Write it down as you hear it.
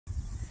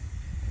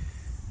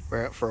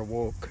We're out for a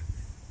walk.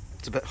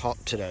 It's a bit hot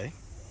today.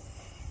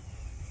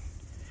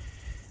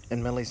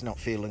 And Millie's not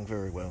feeling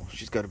very well.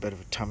 She's got a bit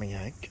of a tummy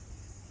ache.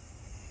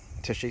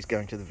 So she's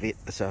going to the vet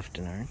this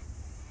afternoon.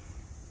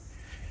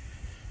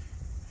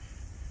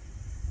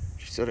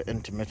 She's sort of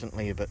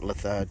intermittently a bit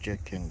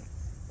lethargic and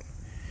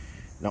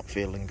not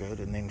feeling good,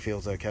 and then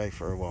feels okay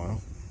for a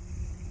while.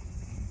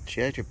 She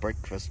ate her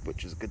breakfast,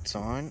 which is a good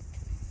sign.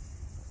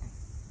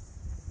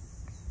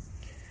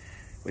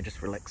 We're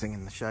just relaxing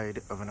in the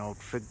shade of an old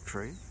fig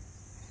tree.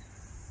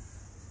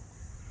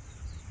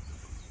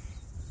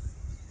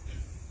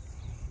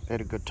 Had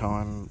a good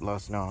time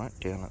last night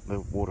down at the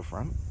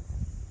waterfront.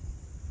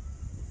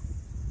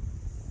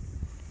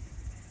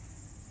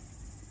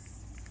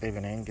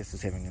 Even Angus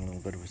is having a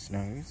little bit of a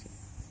snooze.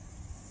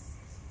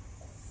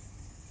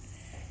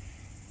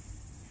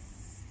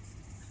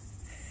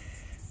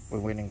 We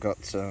went and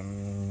got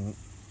some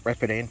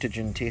rapid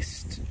antigen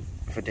tests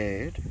for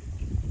Dad.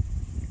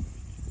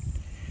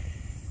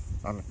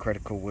 I'm a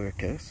critical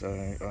worker,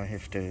 so I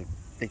have to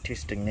be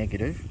testing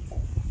negative.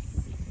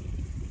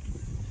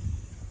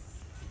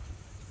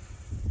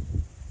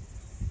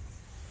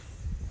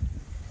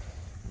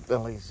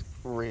 Billy's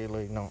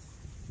really not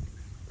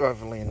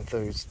overly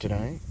enthused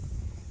today.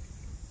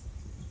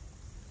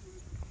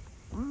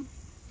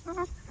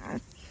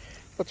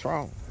 What's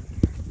wrong?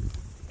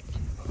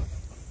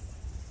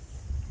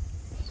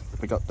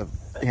 We got the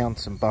hound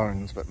some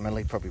bones, but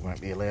Millie probably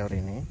won't be allowed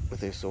in here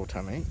with her sore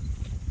tummy.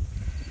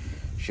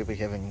 She'll be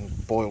having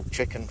boiled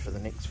chicken for the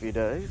next few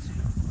days.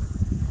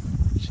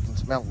 She can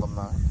smell them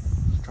though.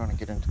 She's trying to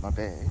get into my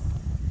bag.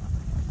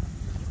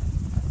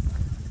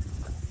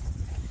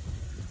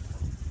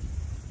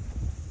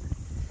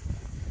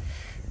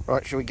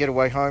 Right, shall we get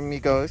away home,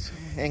 you guys?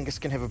 Angus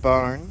can have a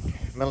bone.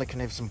 Millie can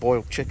have some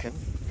boiled chicken.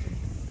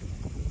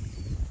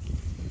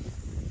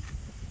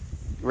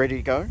 Ready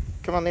to go?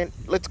 Come on then,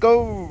 let's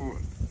go!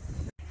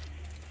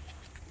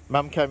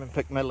 Mum came and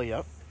picked Millie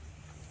up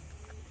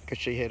because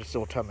she had a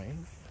sore tummy.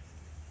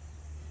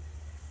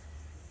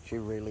 She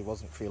really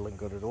wasn't feeling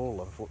good at all,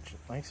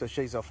 unfortunately, so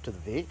she's off to the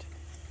vet.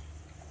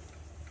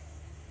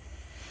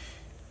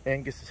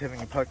 Angus is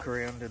having a poke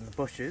around in the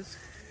bushes.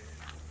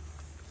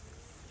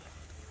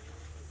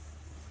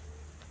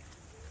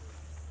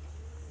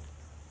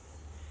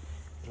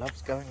 He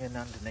loves going in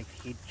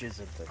underneath hedges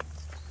and things.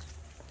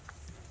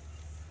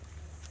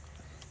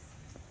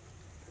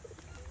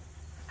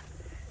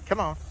 Come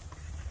on.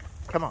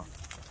 Come on.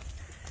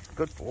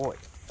 Good boy.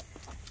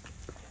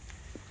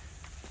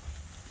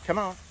 Come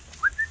on.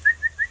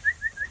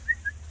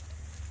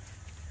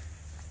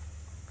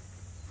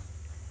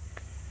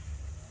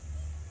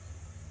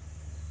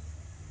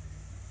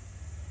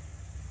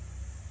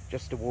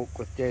 Just a walk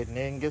with Dad and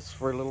Angus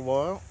for a little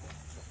while.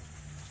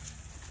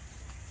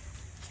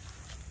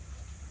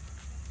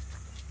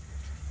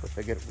 I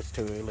figured it was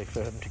too early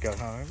for him to go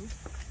home.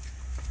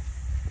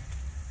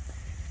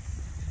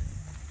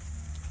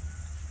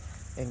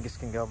 Angus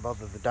can go and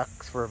bother the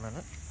ducks for a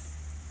minute.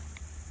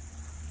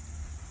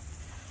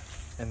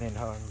 And then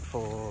home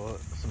for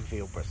some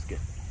veal brisket.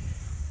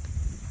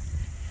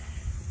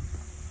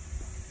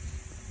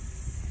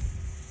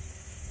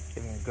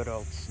 Giving a good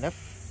old sniff,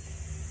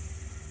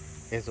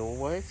 as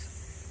always.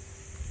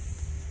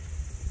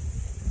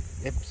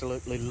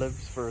 Absolutely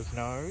lives for his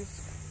nose.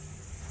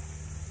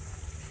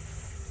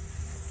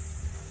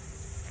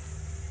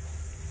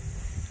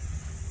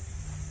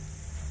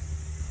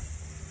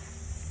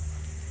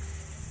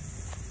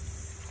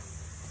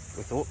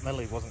 We thought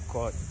Millie wasn't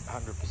quite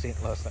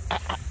 100% last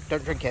night.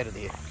 Don't drink out of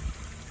there.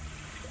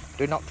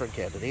 Do not drink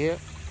out of there.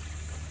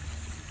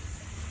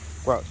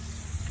 Gross.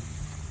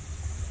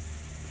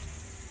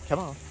 Come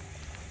on.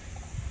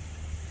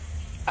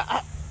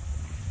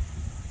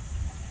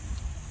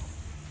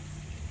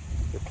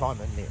 You'll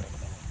climb in there.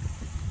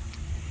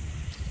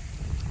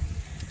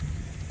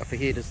 Up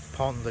ahead is the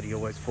pond that he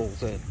always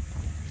falls in.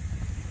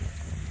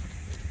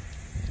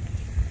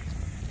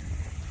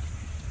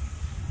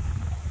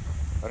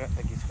 I don't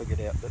think he's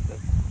figured out that the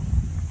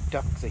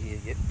ducks are here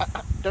yet.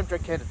 Don't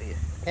drink out of there.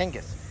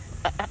 Angus.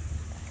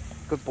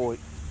 Good boy.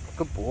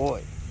 Good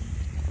boy.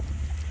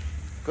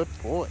 Good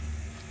boy.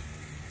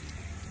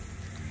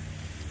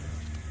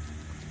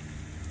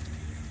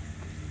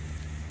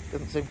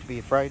 Doesn't seem to be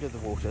afraid of the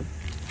water.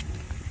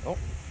 Oh.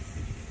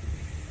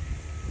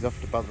 He's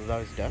off to bother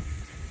those ducks.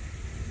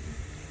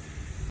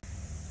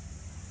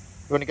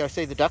 You want to go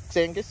see the ducks,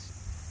 Angus?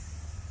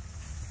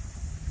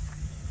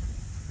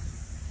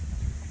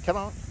 Come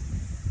on.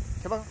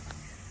 Come on.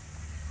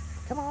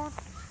 Come on.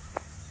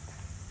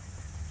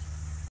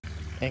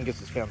 Angus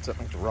has found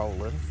something to roll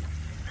in.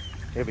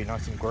 It'll be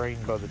nice and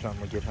green by the time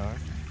we get home.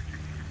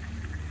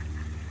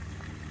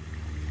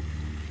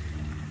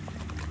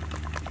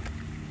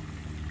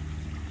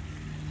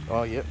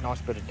 Oh yep,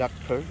 nice bit of duck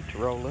poo to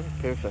roll in.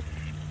 Perfect.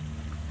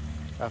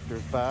 After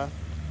his bath,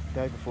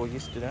 day before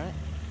yesterday.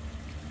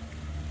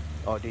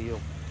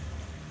 Ideal.